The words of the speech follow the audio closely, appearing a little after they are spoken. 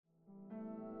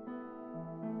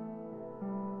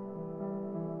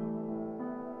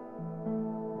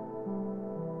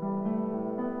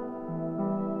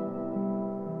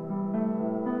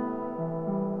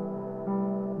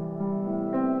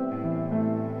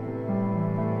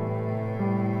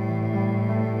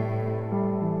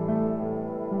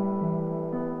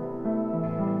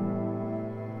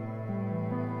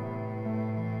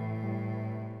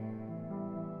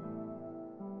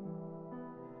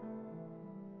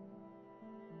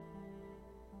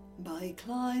by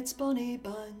Clyde's bonny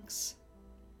banks,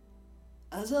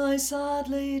 as I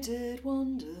sadly did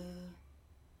wander,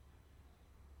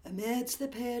 amidst the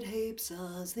pit heaps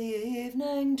as the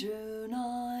evening drew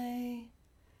nigh.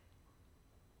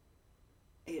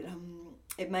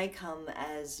 It may come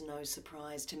as no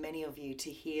surprise to many of you to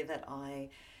hear that I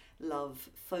love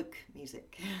folk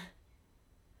music.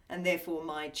 And therefore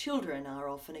my children are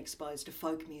often exposed to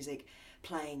folk music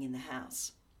playing in the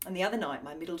house. And the other night,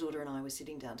 my middle daughter and I were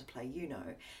sitting down to play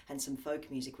Uno, and some folk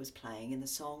music was playing, and the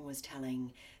song was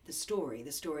telling the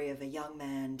story of a young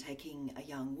man taking a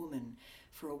young woman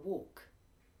for a walk.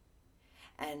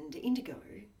 And Indigo,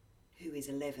 who is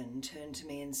 11, turned to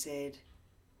me and said,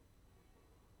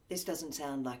 "This doesn't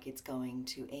sound like it's going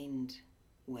to end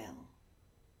well."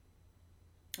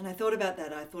 And I thought about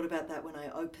that when I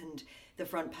opened the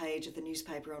front page of the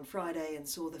newspaper on Friday and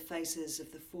saw the faces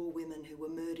of the 4 women who were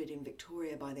murdered in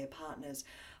Victoria by their partners.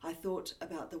 I thought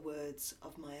about the words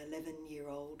of my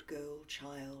 11-year-old girl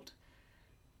child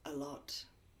a lot.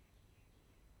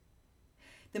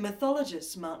 The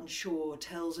mythologist Martin Shaw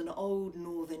tells an old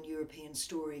Northern European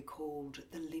story called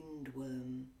the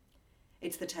Lindworm.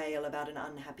 It's the tale about an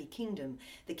unhappy kingdom.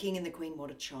 The king and the queen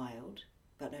want a child,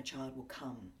 but no child will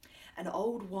come. An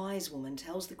old wise woman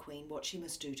tells the queen what she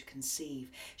must do to conceive.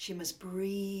 She must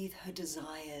breathe her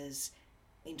desires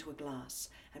into a glass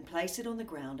and place it on the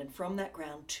ground, and from that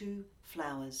ground 2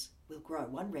 flowers will grow,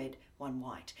 one red, one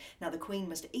white. Now the queen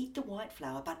must eat the white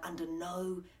flower, but under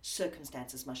no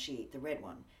circumstances must she eat the red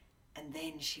one, and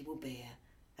then she will bear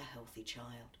a healthy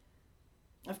child.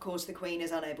 Of course, the queen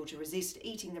is unable to resist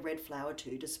eating the red flower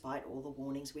too, despite all the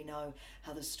warnings. We know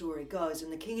how the story goes,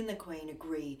 and the king and the queen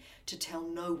agree to tell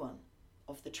no one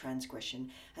of the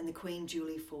transgression, and the queen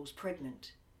duly falls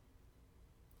pregnant.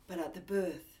 But at the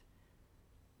birth,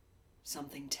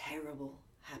 something terrible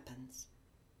happens.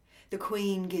 The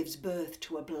queen gives birth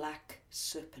to a black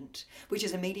serpent, which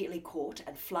is immediately caught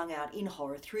and flung out in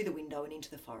horror through the window and into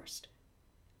the forest.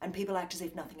 And people act as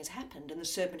if nothing has happened, and the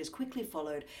serpent is quickly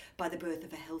followed by the birth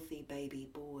of a healthy baby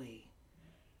boy.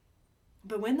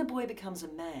 But when the boy becomes a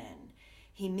man,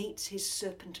 he meets his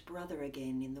serpent brother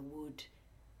again in the wood,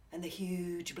 and the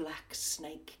huge black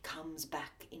snake comes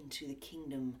back into the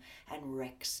kingdom and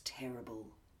wreaks terrible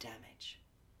damage.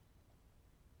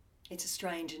 It's a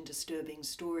strange and disturbing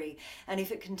story, and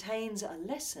if it contains a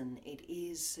lesson, it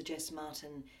is, suggests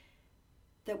Martin,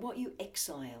 that what you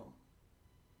exile,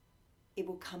 it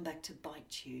will come back to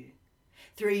bite you.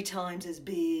 3 times as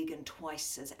big and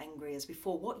twice as angry as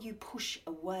before. What you push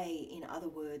away, in other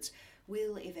words,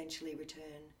 will eventually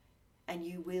return, and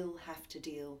you will have to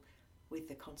deal with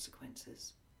the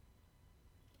consequences.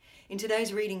 In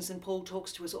today's reading, St. Paul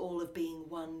talks to us all of being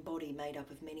one body made up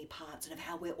of many parts, and of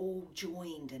how we're all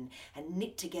joined and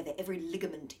knit together, every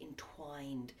ligament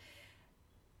entwined.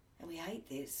 And we hate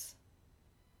this,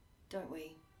 don't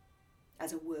we?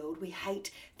 As a world, we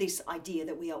hate this idea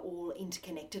that we are all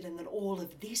interconnected and that all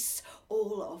of this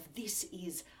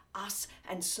is us,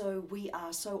 and so we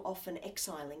are so often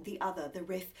exiling the other, the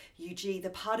refugee,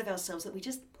 the part of ourselves that we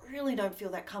just really don't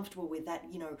feel that comfortable with, that,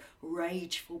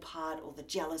 rageful part, or the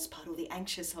jealous part, or the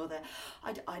anxious, or the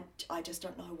I just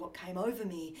don't know what came over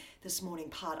me this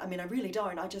morning part. I really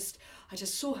don't. I just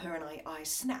saw her and I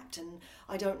snapped, and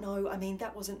I don't know,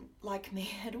 that wasn't like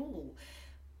me at all.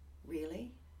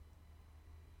 Really?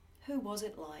 Who was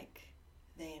it like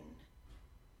then?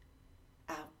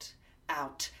 Out,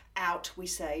 out, out, we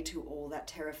say to all that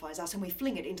terrifies us, and we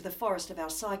fling it into the forest of our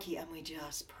psyche, and we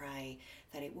just pray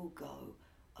that it will go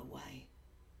away.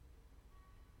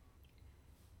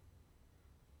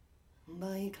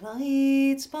 By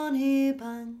Clyde's bonny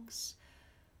banks,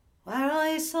 where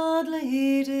I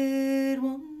sadly did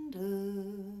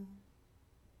wander.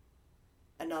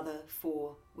 Another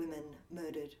 4 women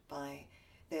murdered by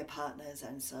their partners,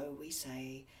 and so we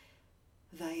say,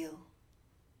 Vale.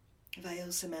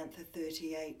 Vale Samantha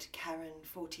 38, Karen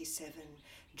 47,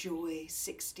 Joy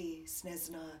 60,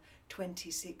 Snesna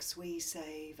 26, we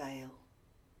say Vale.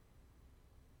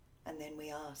 And then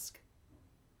we ask,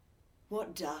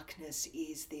 what darkness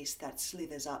is this that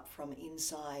slithers up from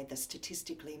inside the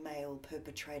statistically male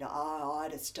perpetrator? I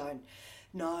just don't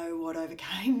know what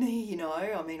overcame me,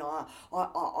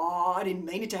 I didn't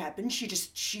mean it to happen. She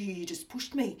just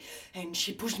pushed me, and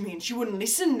she wouldn't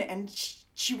listen, and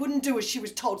she wouldn't do as she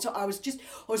was told. So I was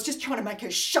just trying to make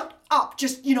her shut up.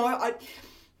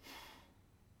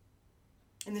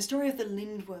 In the story of the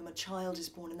Lindworm, a child is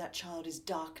born, and that child is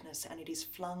darkness, and it is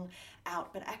flung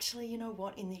out. But actually, you know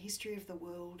what? In the history of the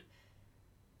world,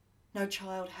 no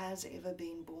child has ever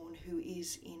been born who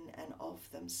is in and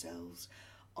of themselves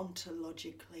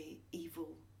ontologically evil.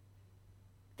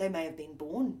 They may have been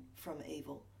born from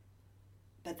evil,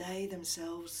 but they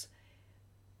themselves,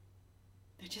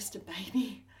 they're just a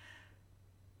baby.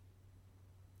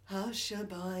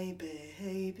 Hush-a-bye,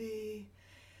 baby,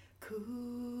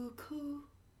 cuckoo.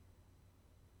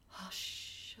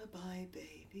 Hush-a-bye,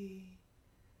 baby.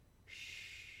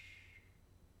 Shh.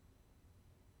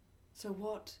 So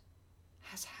what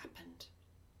has happened?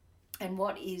 And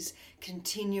what is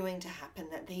continuing to happen?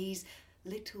 That these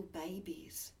little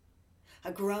babies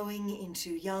are growing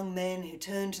into young men who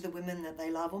turn to the women that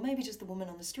they love, or maybe just the woman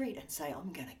on the street, and say,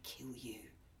 I'm going to kill you.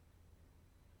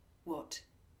 What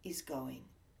is going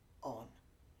on?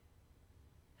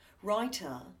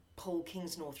 Writer Paul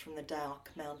Kingsnorth from the Dark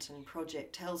Mountain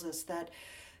Project tells us that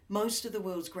most of the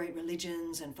world's great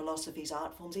religions and philosophies,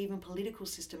 art forms, even political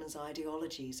systems and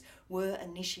ideologies were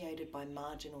initiated by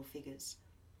marginal figures,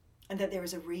 and that there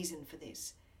is a reason for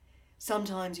this.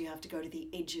 Sometimes you have to go to the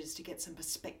edges to get some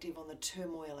perspective on the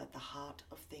turmoil at the heart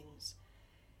of things.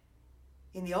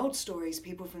 In the old stories,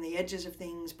 people from the edges of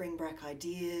things bring back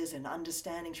ideas and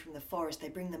understandings from the forest. They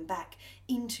bring them back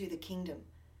into the kingdom.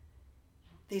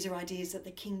 These are ideas that the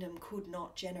kingdom could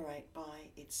not generate by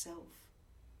itself.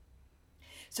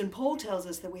 St. Paul tells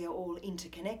us that we are all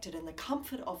interconnected, and the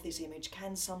comfort of this image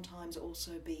can sometimes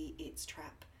also be its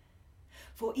trap.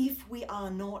 For if we are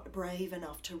not brave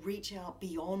enough to reach out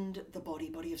beyond the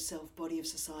body of self, body of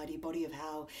society, body of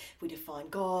how we define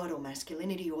God or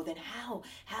masculinity, or then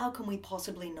how can we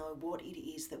possibly know what it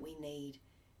is that we need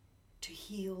to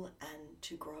heal and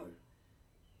to grow?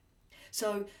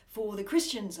 So for the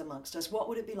Christians amongst us, what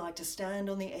would it be like to stand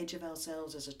on the edge of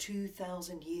ourselves as a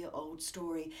 2,000-year-old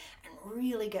story and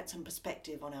really get some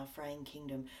perspective on our fraying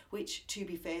kingdom, which, to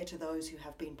be fair to those who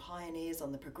have been pioneers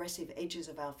on the progressive edges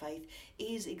of our faith,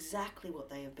 is exactly what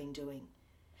they have been doing.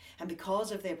 And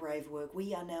because of their brave work,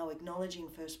 we are now acknowledging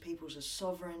First Peoples as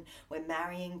sovereign. We're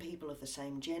marrying people of the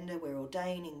same gender. We're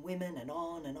ordaining women, and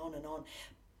on and on and on.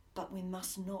 But we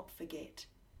must not forget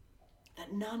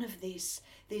that none of this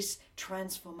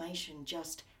transformation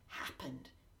just happened.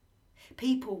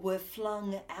 People were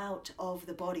flung out of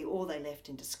the body, or they left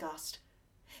in disgust.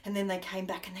 And then they came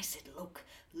back and they said,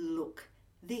 look,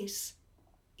 this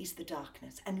is the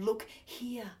darkness. And look,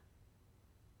 here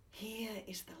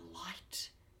is the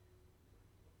light.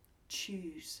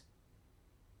 Choose.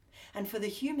 And for the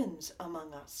humans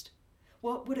among us,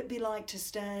 what would it be like to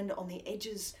stand on the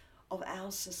edges of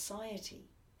our society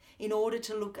in order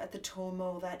to look at the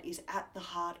turmoil that is at the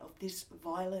heart of this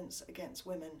violence against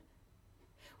women,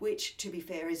 which, to be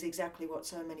fair, is exactly what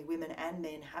so many women and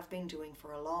men have been doing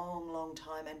for a long, long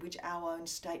time, and which our own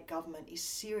state government is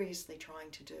seriously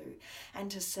trying to do, and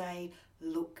to say,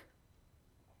 look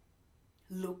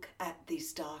at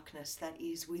this darkness that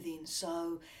is within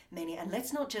so many, and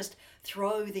let's not just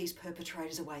throw these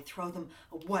perpetrators away, throw them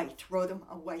away,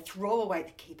 throw away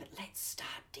the keeper. Let's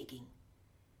start digging.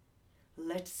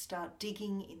 Let's start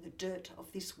digging in the dirt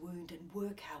of this wound and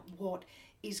work out what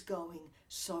is going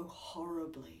so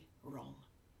horribly wrong.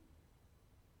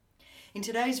 In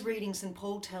today's reading, St.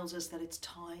 Paul tells us that it's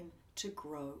time to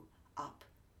grow up.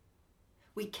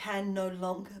 We can no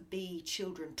longer be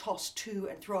children tossed to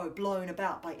and fro, blown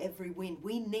about by every wind.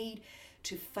 We need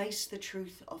to face the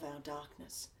truth of our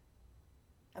darkness,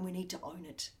 and we need to own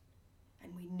it,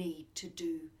 and we need to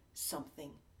do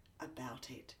something about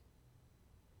it.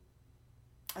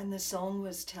 And the song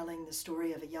was telling the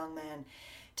story of a young man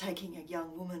taking a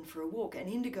young woman for a walk, and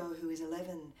Indigo, who is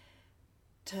 11,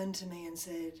 turned to me and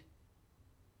said,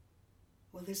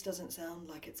 well, this doesn't sound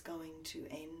like it's going to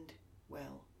end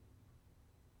well.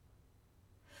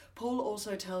 Paul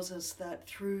also tells us that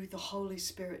through the Holy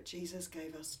Spirit, Jesus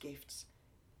gave us gifts.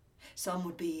 Some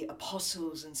would be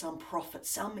apostles and some prophets,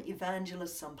 some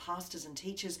evangelists, some pastors and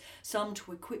teachers, some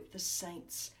to equip the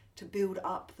saints to build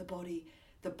up the body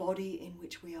in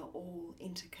which we are all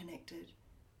interconnected.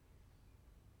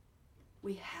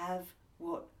 We have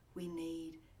what we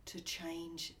need to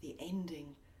change the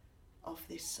ending of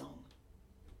this song.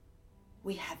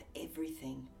 We have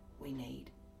everything we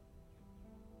need.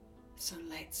 So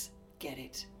let's get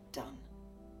it done.